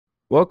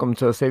Welcome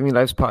to the Saving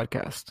Lives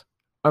podcast.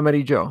 I'm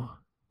Eddie Joe.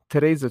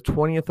 Today's the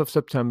 20th of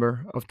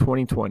September of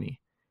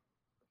 2020,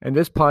 and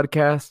this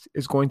podcast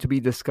is going to be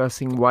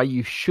discussing why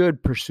you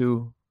should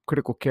pursue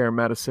critical care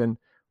medicine,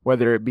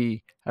 whether it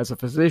be as a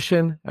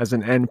physician, as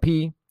an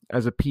NP,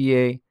 as a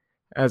PA,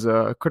 as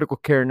a critical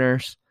care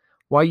nurse,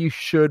 why you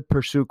should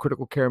pursue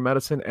critical care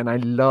medicine. And I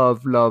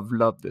love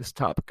this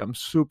topic. I'm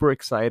super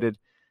excited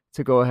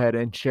to go ahead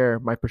and share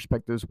my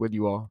perspectives with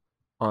you all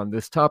on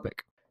this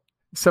topic.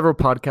 Several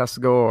podcasts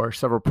ago or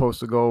several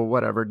posts ago,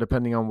 whatever,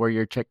 depending on where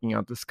you're checking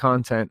out this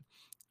content,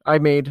 I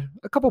made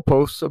a couple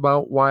posts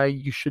about why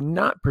you should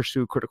not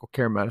pursue critical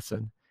care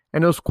medicine.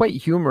 And it was quite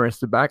humorous,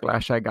 the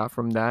backlash I got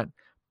from that.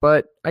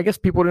 But I guess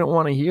people didn't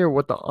want to hear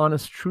what the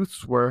honest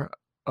truths were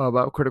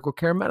about critical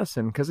care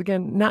medicine. Because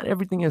again, not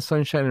everything is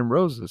sunshine and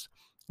roses.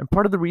 And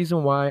part of the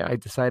reason why I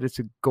decided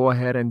to go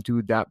ahead and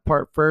do that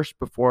part first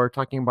before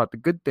talking about the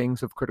good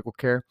things of critical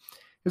care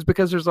is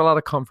because there's a lot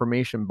of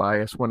confirmation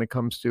bias when it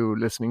comes to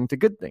listening to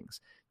good things.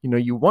 You know,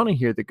 you want to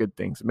hear the good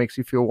things. It makes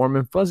you feel warm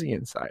and fuzzy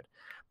inside.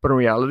 But in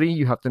reality,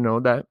 you have to know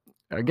that,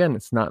 again,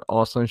 it's not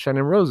all sunshine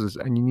and roses,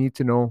 and you need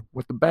to know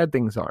what the bad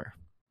things are.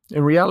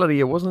 In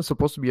reality, it wasn't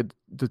supposed to be a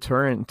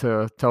deterrent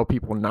to tell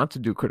people not to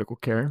do critical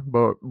care,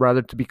 but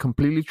rather to be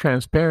completely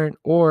transparent,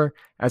 or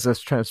as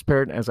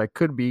transparent as I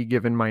could be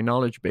given my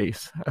knowledge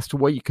base as to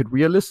what you could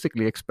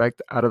realistically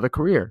expect out of the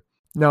career.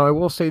 Now, I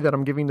will say that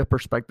I'm giving the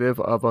perspective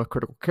of a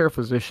critical care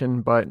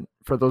physician, but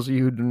for those of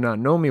you who do not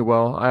know me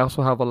well, I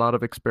also have a lot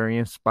of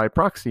experience by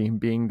proxy,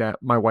 being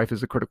that my wife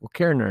is a critical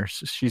care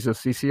nurse. She's a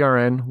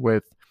CCRN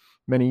with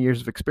many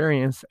years of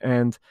experience,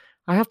 and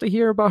I have to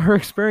hear about her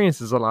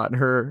experiences a lot,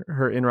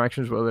 her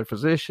interactions with other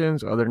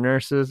physicians, other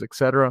nurses,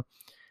 etc.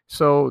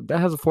 So that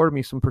has afforded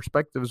me some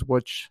perspectives,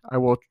 which I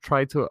will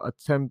try to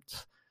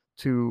attempt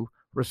to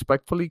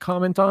respectfully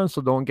comment on,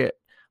 so don't get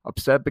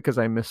upset because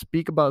I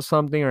misspeak about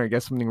something or I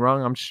get something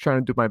wrong. I'm just trying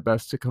to do my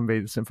best to convey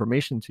this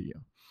information to you.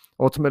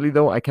 Ultimately,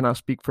 though, I cannot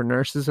speak for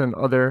nurses and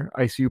other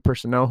ICU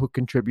personnel who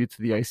contribute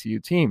to the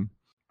ICU team.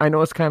 I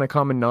know it's kind of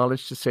common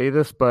knowledge to say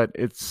this, but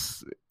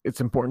it's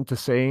important to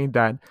say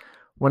that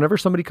whenever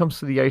somebody comes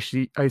to the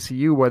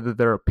ICU, whether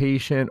they're a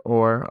patient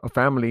or a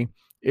family,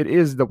 it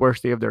is the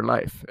worst day of their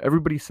life.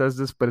 Everybody says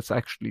this, but it's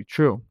actually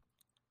true.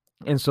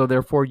 And so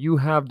therefore, you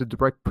have the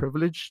direct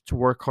privilege to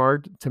work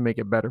hard to make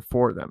it better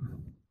for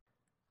them.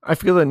 I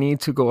feel the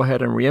need to go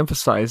ahead and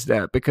reemphasize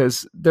that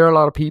because there are a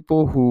lot of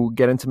people who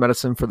get into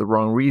medicine for the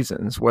wrong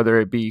reasons, whether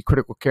it be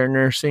critical care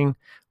nursing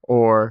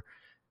or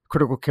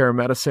critical care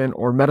medicine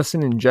or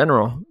medicine in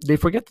general. They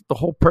forget that the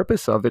whole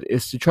purpose of it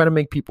is to try to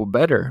make people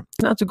better,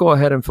 not to go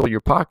ahead and fill your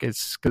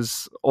pockets,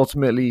 because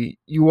ultimately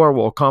you are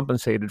well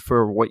compensated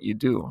for what you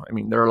do. I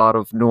mean, there are a lot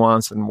of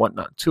nuance and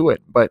whatnot to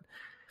it, but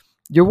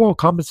you're well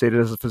compensated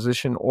as a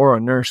physician or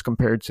a nurse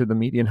compared to the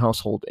median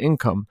household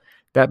income.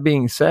 That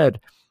being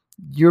said,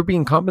 you're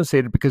being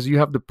compensated because you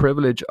have the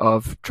privilege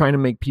of trying to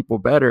make people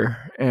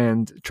better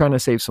and trying to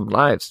save some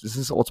lives. This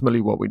is ultimately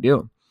what we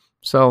do.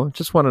 So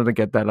just wanted to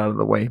get that out of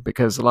the way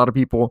because a lot of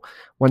people,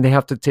 when they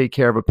have to take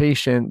care of a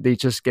patient, they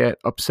just get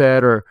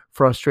upset or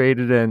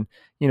frustrated and,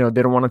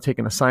 they don't want to take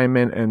an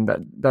assignment. And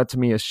that to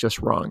me is just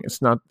wrong.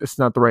 It's not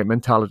the right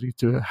mentality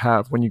to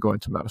have when you go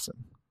into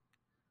medicine.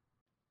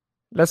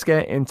 Let's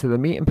get into the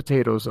meat and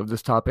potatoes of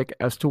this topic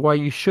as to why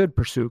you should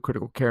pursue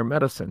critical care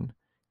medicine.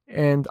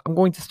 And I'm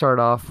going to start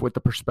off with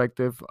the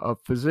perspective of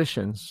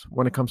physicians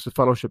when it comes to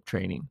fellowship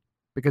training,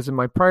 because in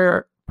my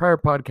prior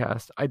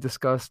podcast, I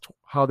discussed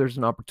how there's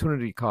an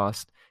opportunity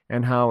cost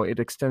and how it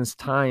extends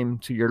time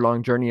to your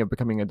long journey of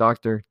becoming a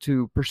doctor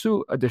to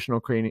pursue additional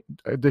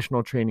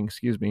training,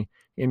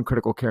 in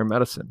critical care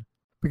medicine.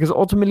 Because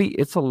ultimately,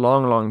 it's a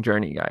long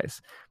journey,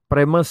 guys. But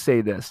I must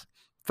say this,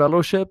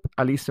 fellowship,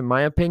 at least in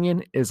my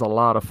opinion, is a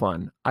lot of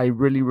fun. I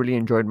really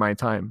enjoyed my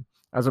time.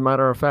 As a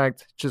matter of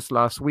fact, just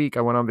last week,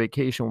 I went on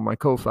vacation with my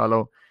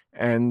co-fellow,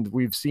 and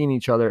we've seen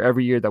each other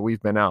every year that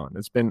we've been out.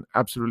 It's been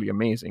absolutely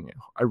amazing.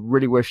 I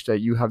really wish that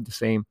you have the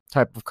same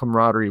type of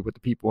camaraderie with the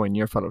people in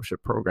your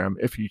fellowship program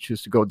if you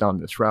choose to go down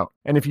this route.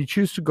 And if you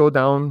choose to go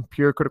down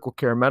pure critical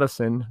care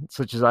medicine,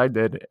 such as I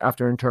did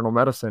after internal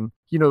medicine,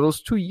 those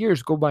 2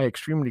 years go by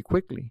extremely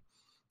quickly.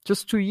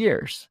 Just 2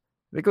 years.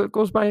 It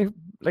goes by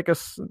like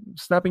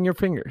snapping your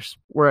fingers.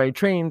 Where I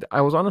trained,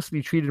 I was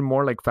honestly treated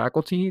more like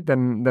faculty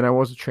than I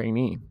was a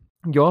trainee.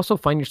 You also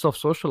find yourself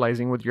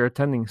socializing with your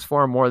attendings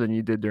far more than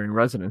you did during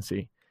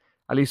residency.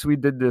 At least we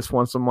did this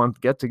once a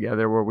month get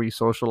together where we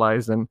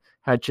socialized and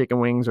had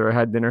chicken wings or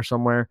had dinner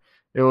somewhere.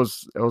 It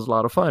was a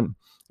lot of fun.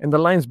 And the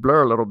lines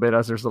blur a little bit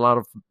as there's a lot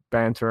of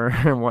banter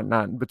and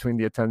whatnot between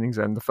the attendings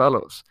and the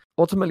fellows.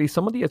 Ultimately,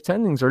 some of the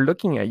attendings are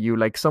looking at you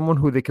like someone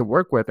who they could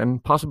work with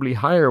and possibly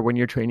hire when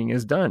your training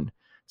is done.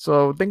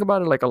 So think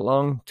about it like a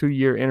long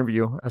 2-year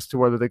interview as to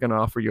whether they're going to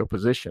offer you a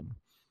position.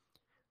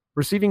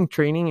 Receiving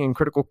training in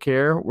critical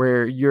care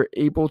where you're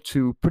able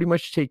to pretty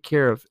much take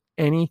care of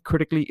any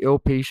critically ill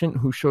patient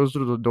who shows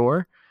through the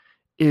door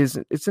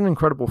it's an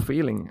incredible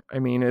feeling. I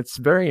mean, it's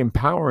very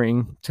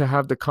empowering to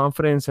have the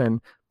confidence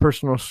and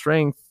personal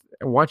strength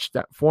and watch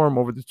that form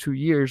over the 2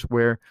 years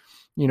where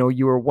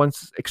You were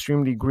once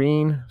extremely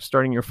green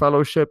starting your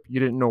fellowship. You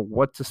didn't know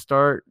what to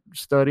start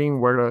studying,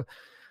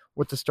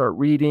 what to start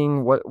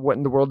reading, what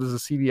in the world is a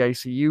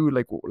CVICU,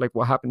 like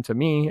what happened to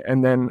me.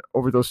 And then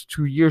over those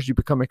 2 years, you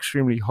become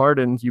extremely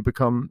hardened, you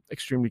become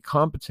extremely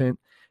competent,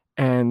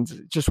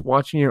 and just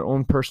watching your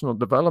own personal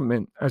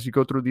development as you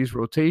go through these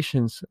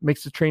rotations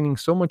makes the training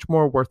so much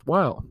more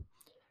worthwhile.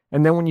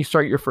 And then when you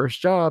start your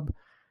first job,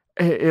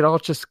 it all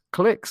just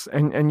clicks,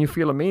 and you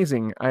feel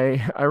amazing.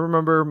 I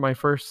remember my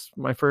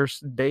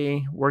first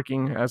day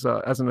working as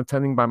an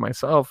attending by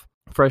myself,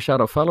 fresh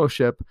out of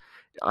fellowship.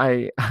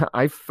 I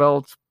I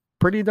felt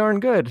pretty darn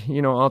good,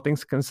 all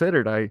things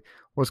considered. I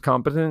was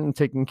competent in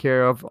taking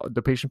care of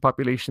the patient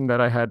population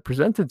that I had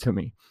presented to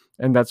me,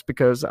 and that's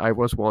because I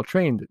was well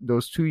trained.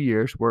 Those 2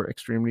 years were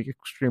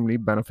extremely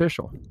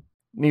beneficial.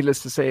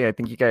 Needless to say, I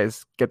think you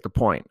guys get the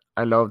point.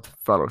 I loved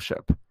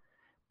fellowship.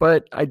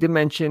 But I did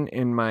mention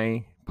in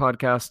my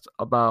podcast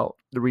about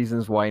the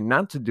reasons why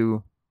not to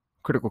do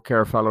critical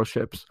care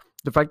fellowships,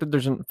 the fact that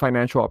there's a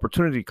financial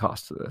opportunity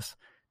cost to this,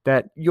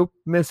 that you'll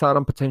miss out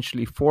on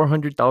potentially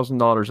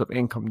 $400,000 of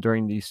income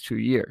during these 2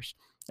 years.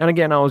 And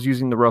again, I was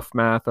using the rough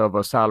math of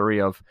a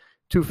salary of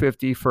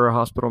 $250 for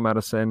hospital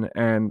medicine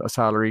and a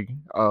salary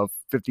of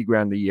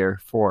 $50,000 a year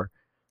for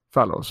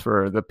fellows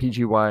for the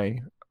PGY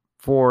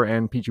 4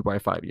 and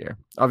PGY 5 year.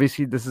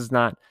 Obviously, this is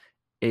not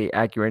a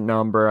accurate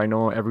number. I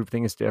know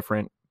everything is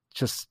different.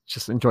 Just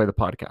enjoy the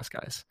podcast,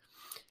 guys.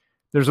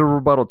 There's a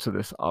rebuttal to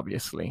this,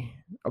 obviously,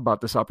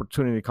 about this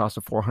opportunity cost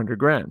of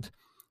 $400,000.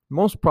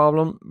 Most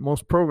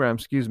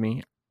programs,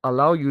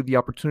 allow you the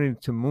opportunity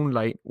to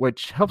moonlight,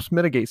 which helps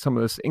mitigate some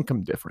of this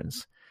income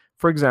difference.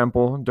 For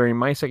example, during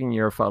my second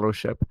year of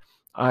fellowship,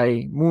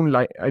 I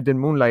did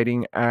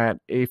moonlighting at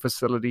a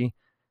facility.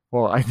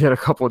 Well, I did a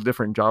couple of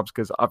different jobs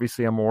because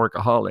obviously I'm a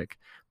workaholic.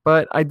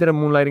 But I did a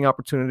moonlighting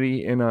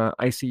opportunity in a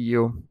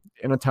ICU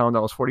in a town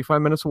that was 45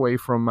 minutes away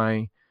from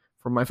my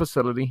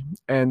facility.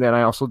 And then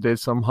I also did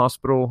some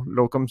hospitalist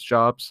locums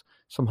jobs,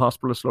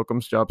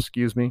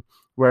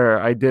 where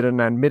I did an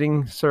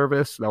admitting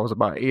service that was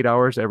about 8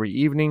 hours every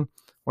evening.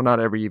 Well, not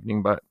every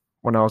evening, but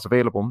when I was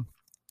available.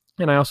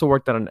 And I also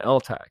worked at an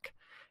LTAC.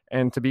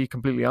 And to be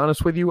completely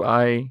honest with you,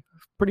 I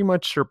pretty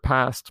much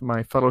surpassed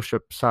my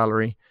fellowship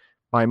salary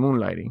by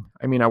moonlighting.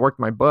 I mean, I worked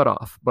my butt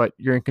off, but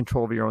you're in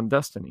control of your own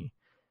destiny.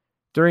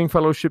 During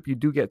fellowship, you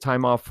do get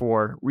time off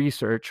for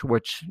research,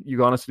 which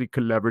you honestly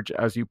could leverage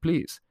as you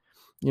please.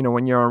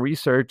 When you're on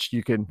research,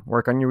 you can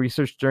work on your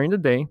research during the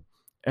day,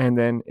 and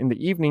then in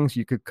the evenings,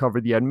 you could cover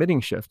the admitting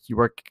shift. You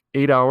work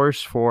 8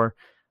 hours for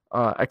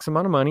X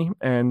amount of money,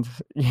 and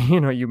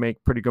you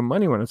make pretty good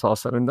money when it's all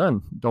said and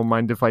done. Don't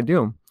mind if I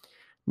do.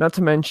 Not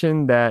to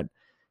mention that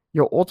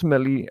you'll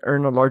ultimately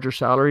earn a larger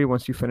salary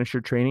once you finish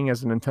your training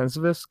as an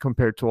intensivist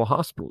compared to a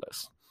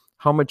hospitalist.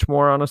 How much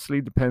more, honestly,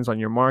 depends on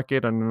your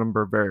market and a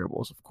number of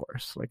variables, of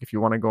course. Like if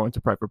you want to go into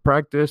private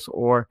practice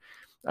or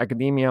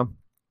academia,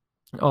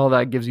 all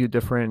that gives you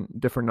different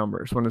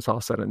numbers when it's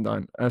all said and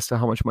done as to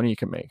how much money you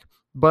can make.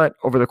 But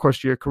over the course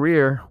of your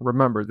career,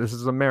 remember, this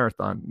is a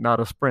marathon,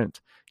 not a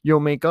sprint. You'll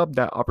make up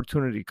that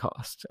opportunity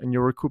cost and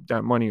you'll recoup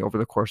that money over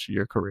the course of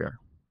your career.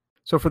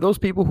 So for those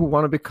people who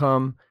want to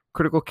become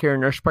critical care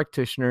nurse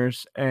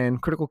practitioners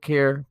and critical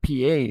care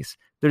PAs,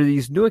 there are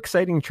these new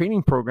exciting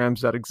training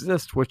programs that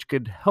exist which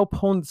could help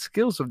hone the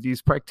skills of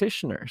these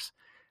practitioners.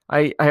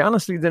 I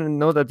honestly didn't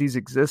know that these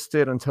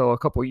existed until a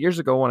couple of years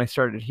ago when I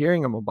started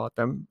hearing about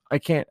them. I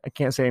can't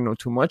say I know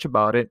too much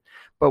about it,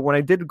 but when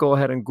I did go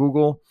ahead and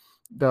Google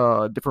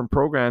the different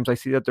programs, I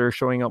see that they're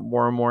showing up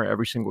more and more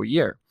every single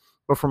year.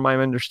 But from my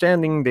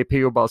understanding, they pay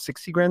you about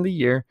 $60,000 a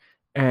year,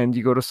 and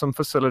you go to some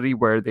facility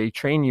where they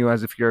train you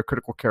as if you're a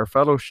critical care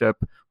fellowship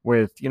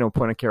with,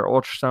 point of care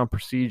ultrasound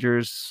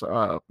procedures,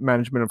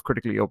 management of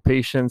critically ill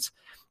patients.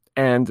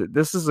 And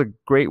this is a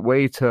great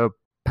way to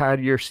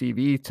pad your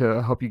CV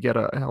to help you get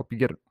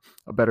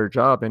a better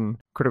job in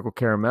critical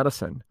care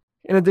medicine.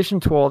 In addition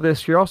to all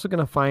this, you're also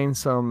going to find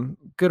some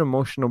good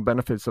emotional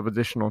benefits of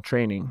additional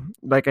training.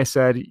 Like I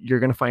said, you're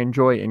going to find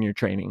joy in your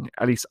training.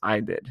 At least I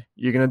did.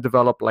 You're going to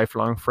develop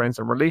lifelong friends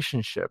and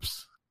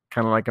relationships,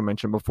 kind of like I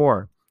mentioned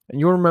before. And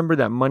you'll remember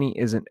that money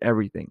isn't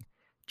everything.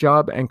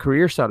 Job and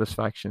career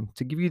satisfaction,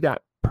 to give you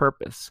that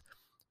purpose,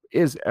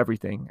 is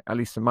everything, at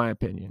least in my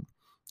opinion.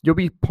 You'll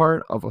be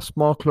part of a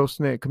small,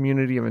 close-knit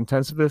community of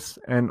intensivists,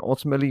 and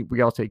ultimately,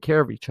 we all take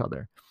care of each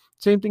other.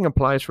 Same thing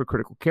applies for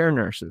critical care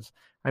nurses.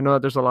 I know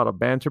that there's a lot of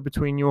banter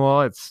between you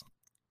all. It's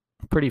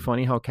pretty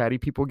funny how catty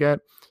people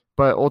get,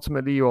 but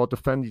ultimately, you all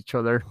defend each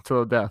other to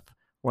the death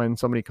when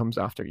somebody comes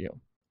after you.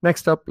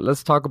 Next up,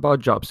 let's talk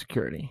about job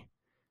security.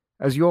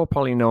 As you all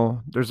probably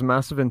know, there's a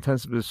massive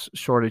intensivist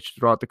shortage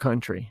throughout the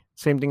country.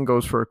 Same thing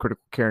goes for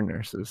critical care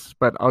nurses,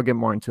 but I'll get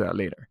more into that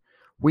later.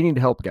 We need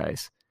help,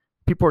 guys.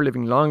 People are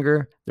living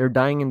longer. They're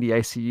dying in the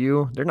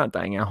ICU. They're not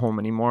dying at home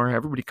anymore.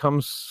 Everybody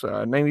comes,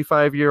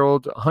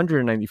 195-year-old,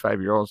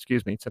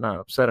 to not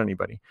upset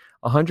anybody.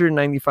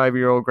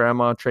 195-year-old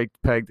grandma, trach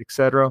pegged,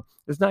 etc.,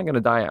 is not going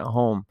to die at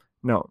home.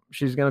 No,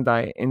 she's going to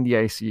die in the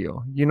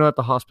ICU. You know that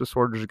the hospice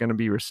orders are going to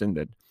be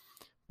rescinded.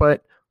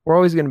 But we're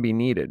always going to be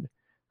needed.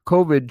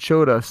 COVID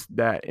showed us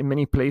that in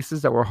many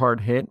places that were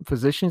hard hit,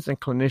 physicians and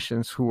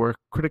clinicians who were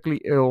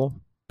critically ill,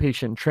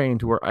 patient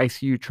trained, who were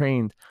ICU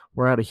trained,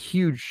 were at a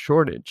huge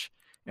shortage.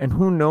 And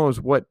who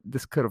knows what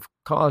this could have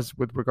caused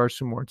with regards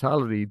to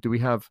mortality? Do we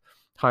have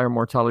higher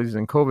mortalities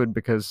in COVID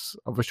because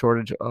of a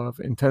shortage of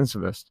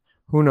intensivists?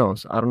 Who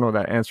knows? I don't know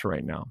that answer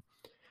right now.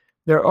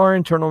 There are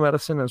internal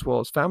medicine as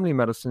well as family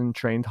medicine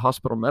trained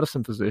hospital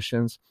medicine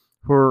physicians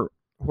who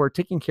are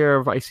taking care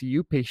of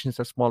ICU patients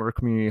at smaller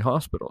community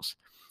hospitals.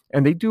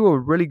 And they do a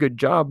really good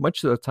job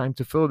much of the time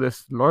to fill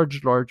this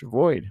large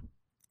void.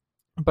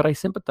 But I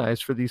sympathize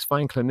for these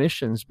fine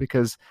clinicians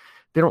because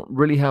they don't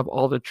really have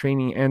all the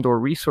training and or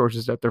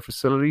resources at their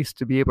facilities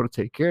to be able to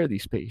take care of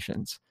these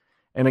patients.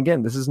 And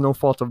again, this is no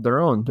fault of their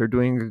own. They're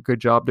doing a good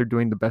job. They're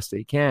doing the best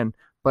they can,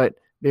 but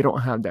they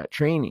don't have that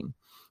training.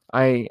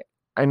 I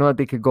know that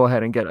they could go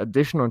ahead and get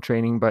additional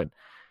training, but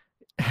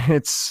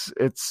it's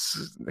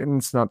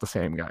not the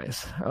same,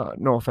 guys.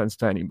 No offense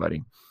to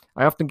anybody.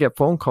 I often get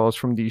phone calls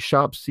from these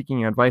shops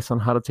seeking advice on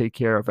how to take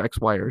care of X,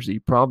 Y, or Z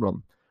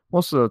problem.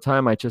 Most of the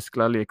time, I just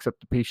gladly accept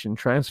the patient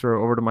transfer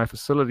over to my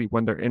facility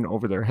when they're in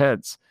over their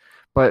heads.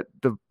 But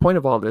the point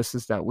of all this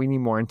is that we need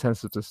more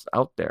intensivists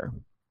out there.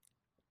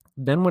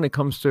 Then when it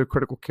comes to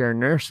critical care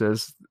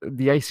nurses,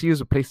 the ICU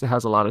is a place that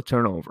has a lot of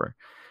turnover.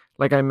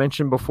 Like I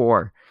mentioned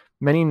before,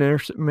 many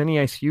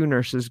ICU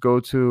nurses go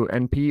to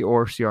NP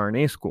or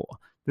CRNA school.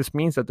 This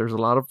means that there's a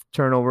lot of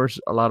turnovers,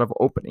 a lot of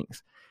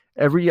openings.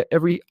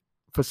 Every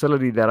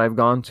facility that I've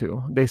gone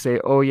to, they say,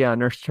 oh yeah,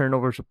 nurse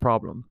turnover is a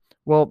problem.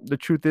 Well, the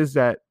truth is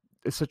that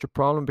it's such a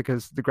problem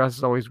because the grass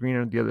is always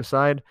greener on the other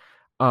side.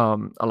 A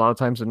lot of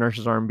times the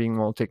nurses aren't being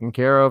well taken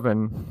care of,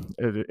 and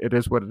it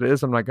is what it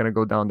is. I'm not going to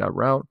go down that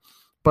route.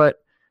 But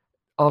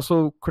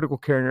also, critical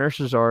care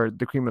nurses are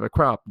the cream of the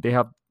crop. They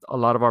have a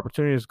lot of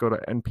opportunities to go to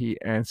NP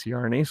and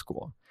CRNA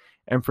school.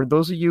 And for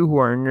those of you who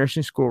are in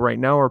nursing school right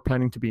now or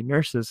planning to be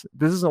nurses,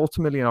 this is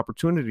ultimately an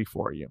opportunity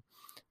for you.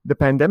 The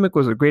pandemic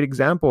was a great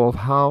example of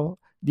how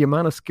the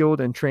amount of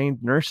skilled and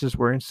trained nurses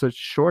were in such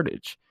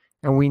shortage.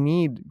 And we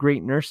need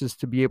great nurses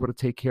to be able to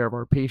take care of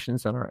our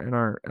patients and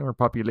our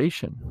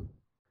population.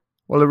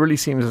 Well, it really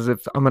seems as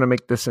if I'm going to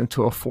make this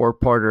into a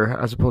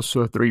 4-parter as opposed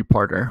to a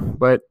 3-parter.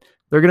 But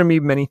there are going to be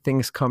many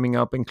things coming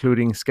up,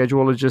 including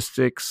schedule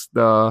logistics,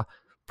 the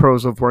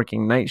pros of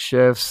working night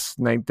shifts,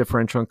 night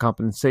differential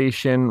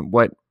compensation,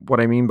 what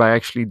I mean by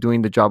actually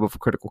doing the job of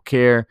critical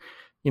care,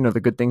 the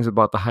good things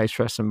about the high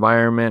stress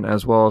environment,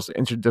 as well as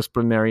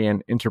interdisciplinary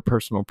and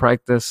interpersonal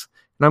practice.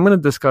 And I'm going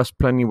to discuss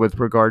plenty with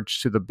regards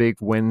to the big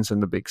wins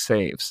and the big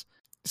saves.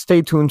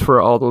 Stay tuned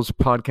for all those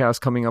podcasts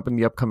coming up in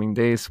the upcoming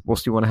days. We'll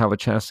see when I have a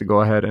chance to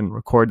go ahead and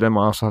record them.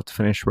 I also have to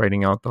finish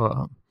writing out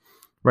the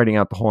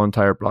whole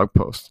entire blog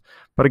post.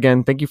 But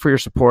again, thank you for your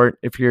support.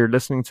 If you're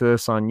listening to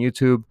this on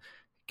YouTube,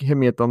 hit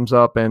me a thumbs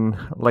up and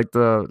like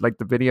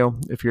the video.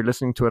 If you're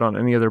listening to it on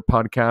any other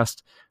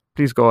podcast,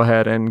 please go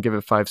ahead and give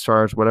it 5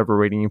 stars, whatever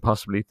rating you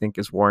possibly think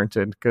is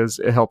warranted, because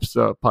it helps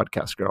the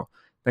podcast grow.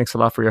 Thanks a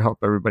lot for your help,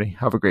 everybody.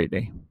 Have a great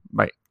day.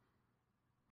 Bye.